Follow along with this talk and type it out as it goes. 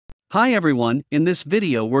Hi everyone, in this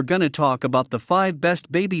video we're gonna talk about the 5 best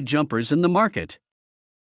baby jumpers in the market.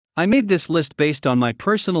 I made this list based on my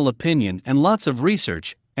personal opinion and lots of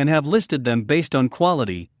research, and have listed them based on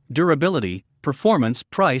quality, durability, performance,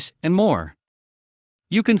 price, and more.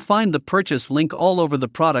 You can find the purchase link all over the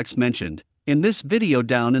products mentioned in this video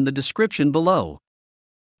down in the description below.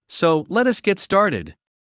 So, let us get started.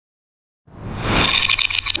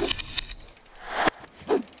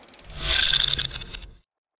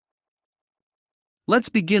 Let's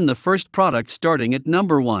begin the first product starting at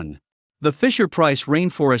number 1. The Fisher-Price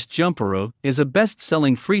Rainforest Jumperoo is a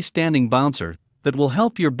best-selling freestanding bouncer that will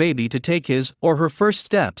help your baby to take his or her first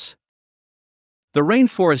steps. The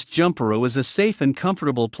Rainforest Jumperoo is a safe and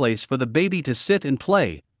comfortable place for the baby to sit and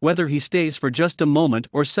play, whether he stays for just a moment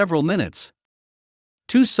or several minutes.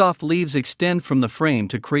 2 soft leaves extend from the frame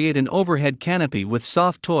to create an overhead canopy with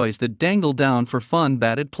soft toys that dangle down for fun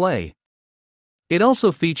batted play. It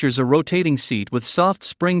also features a rotating seat with soft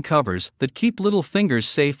spring covers that keep little fingers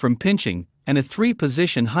safe from pinching, and a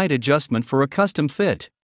 3-position height adjustment for a custom fit.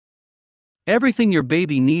 Everything your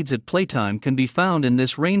baby needs at playtime can be found in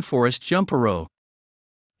this Rainforest Jumperoo.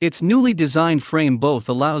 Its newly designed frame both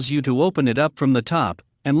allows you to open it up from the top,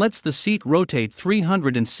 and lets the seat rotate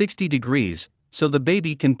 360 degrees, so the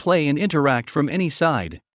baby can play and interact from any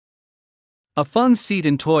side. A fun seat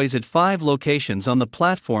and toys at 5 locations on the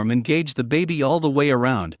platform engage the baby all the way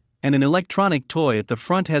around, and an electronic toy at the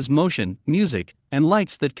front has motion, music, and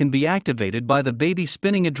lights that can be activated by the baby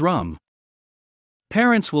spinning a drum.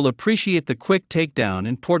 Parents will appreciate the quick takedown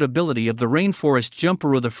and portability of the Rainforest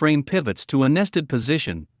Jumperoo. The frame pivots to a nested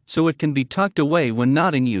position, so it can be tucked away when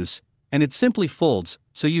not in use, and it simply folds,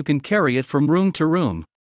 so you can carry it from room to room.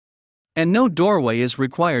 And no doorway is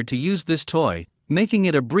required to use this toy, making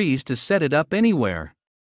it a breeze to set it up anywhere.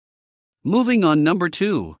 Moving on, number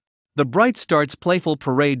 2. The Bright Starts Playful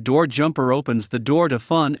Parade Door Jumper opens the door to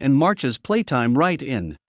fun and marches playtime right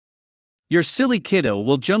in. Your silly kiddo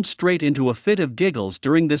will jump straight into a fit of giggles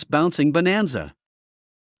during this bouncing bonanza.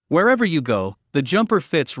 Wherever you go, the jumper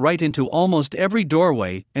fits right into almost every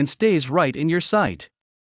doorway and stays right in your sight.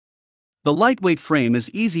 The lightweight frame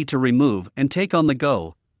is easy to remove and take on the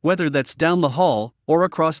go, whether that's down the hall or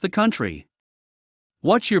across the country.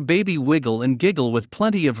 Watch your baby wiggle and giggle with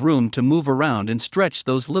plenty of room to move around and stretch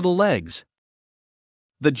those little legs.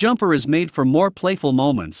 The jumper is made for more playful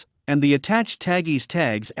moments, and the attached taggies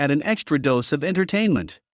tags add an extra dose of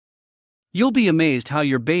entertainment. You'll be amazed how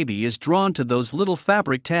your baby is drawn to those little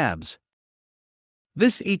fabric tabs.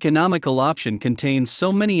 This economical option contains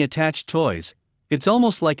so many attached toys, it's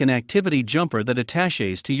almost like an activity jumper that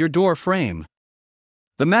attaches to your door frame.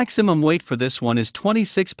 The maximum weight for this one is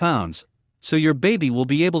 26 pounds. So your baby will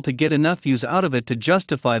be able to get enough use out of it to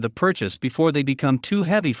justify the purchase before they become too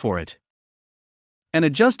heavy for it. An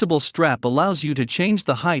adjustable strap allows you to change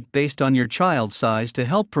the height based on your child's size to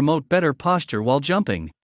help promote better posture while jumping.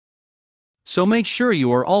 So make sure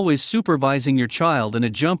you are always supervising your child in a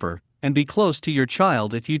jumper, and be close to your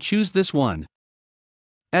child if you choose this one.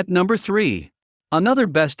 At number 3. Another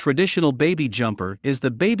best traditional baby jumper is the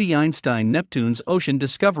Baby Einstein Neptune's Ocean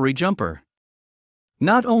Discovery Jumper.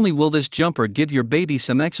 Not only will this jumper give your baby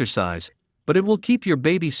some exercise, but it will keep your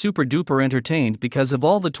baby super duper entertained because of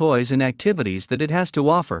all the toys and activities that it has to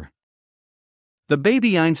offer. The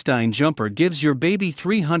Baby Einstein jumper gives your baby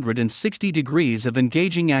 360 degrees of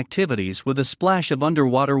engaging activities with a splash of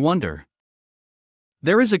underwater wonder.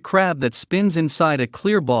 There is a crab that spins inside a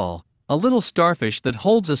clear ball, a little starfish that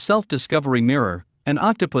holds a self-discovery mirror, an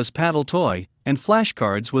octopus paddle toy, and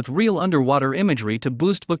flashcards with real underwater imagery to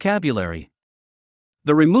boost vocabulary.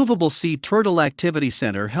 The removable sea turtle activity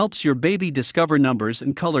center helps your baby discover numbers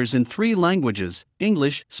and colors in 3 languages,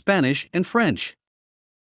 English, Spanish, and French.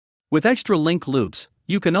 With extra link loops,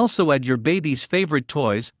 you can also add your baby's favorite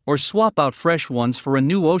toys or swap out fresh ones for a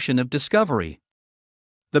new ocean of discovery.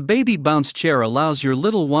 The baby bounce chair allows your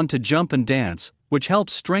little one to jump and dance, which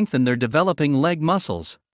helps strengthen their developing leg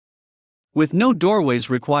muscles. With no doorways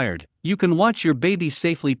required, you can watch your baby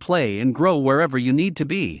safely play and grow wherever you need to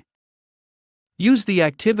be. Use the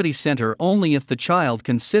activity center only if the child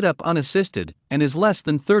can sit up unassisted and is less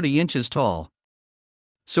than 30 inches tall.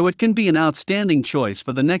 So it can be an outstanding choice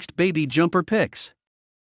for the next baby jumper picks.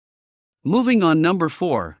 Moving on, number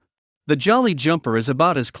 4. The Jolly Jumper is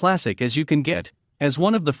about as classic as you can get, as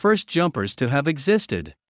one of the first jumpers to have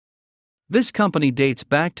existed. This company dates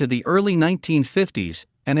back to the early 1950s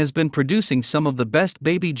and has been producing some of the best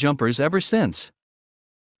baby jumpers ever since.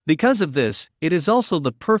 Because of this, it is also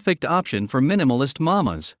the perfect option for minimalist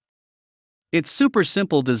mamas. Its super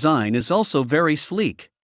simple design is also very sleek.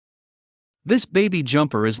 This baby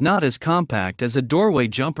jumper is not as compact as a doorway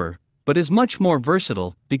jumper, but is much more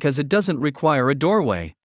versatile because it doesn't require a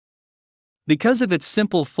doorway. Because of its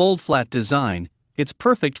simple fold-flat design, it's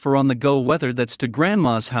perfect for on-the-go, whether that's to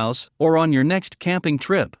grandma's house or on your next camping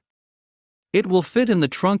trip. It will fit in the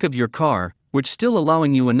trunk of your car, which still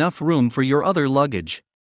allowing you enough room for your other luggage.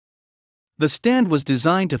 The stand was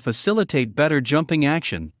designed to facilitate better jumping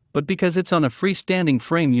action, but because it's on a freestanding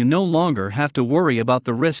frame, you no longer have to worry about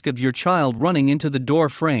the risk of your child running into the door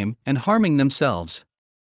frame and harming themselves.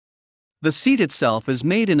 The seat itself is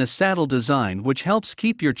made in a saddle design which helps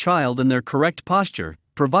keep your child in their correct posture,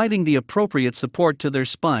 providing the appropriate support to their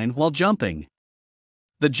spine while jumping.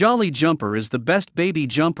 The Jolly Jumper is the best baby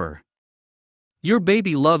jumper. Your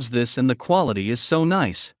baby loves this and the quality is so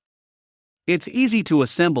nice. It's easy to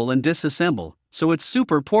assemble and disassemble, so it's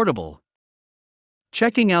super portable.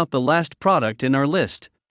 Checking out the last product in our list.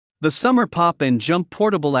 The Summer Pop and Jump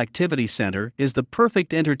Portable Activity Center is the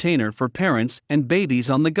perfect entertainer for parents and babies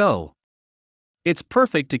on the go. It's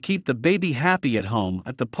perfect to keep the baby happy at home,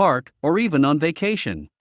 at the park, or even on vacation.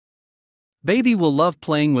 Baby will love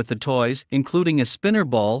playing with the toys, including a spinner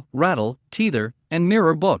ball, rattle, teether, and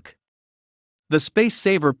mirror book. The Space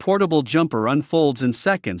Saver portable jumper unfolds in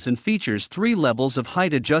seconds and features 3 levels of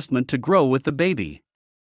height adjustment to grow with the baby.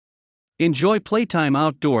 Enjoy playtime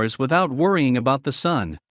outdoors without worrying about the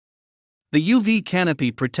sun. The UV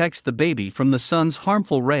canopy protects the baby from the sun's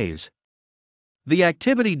harmful rays. The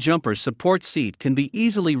activity jumper support seat can be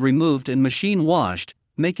easily removed and machine washed,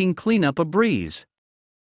 making cleanup a breeze.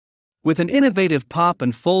 With an innovative pop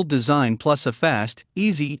and fold design plus a fast,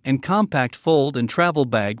 easy, and compact fold and travel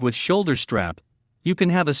bag with shoulder strap, you can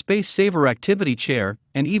have a Space Saver activity chair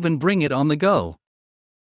and even bring it on the go.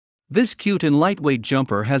 This cute and lightweight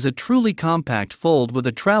jumper has a truly compact fold with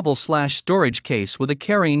a travel/storage case with a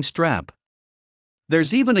carrying strap.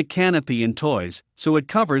 There's even a canopy and toys, so it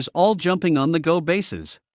covers all jumping on the go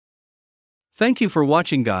bases. Thank you for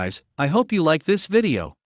watching, guys. I hope you like this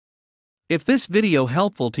video. If this video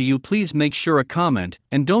helpful to you, please make sure a comment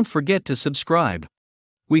and don't forget to subscribe.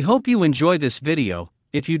 We hope you enjoy this video.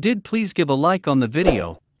 If you did, please give a like on the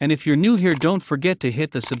video, and if you're new here, don't forget to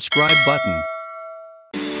hit the subscribe button.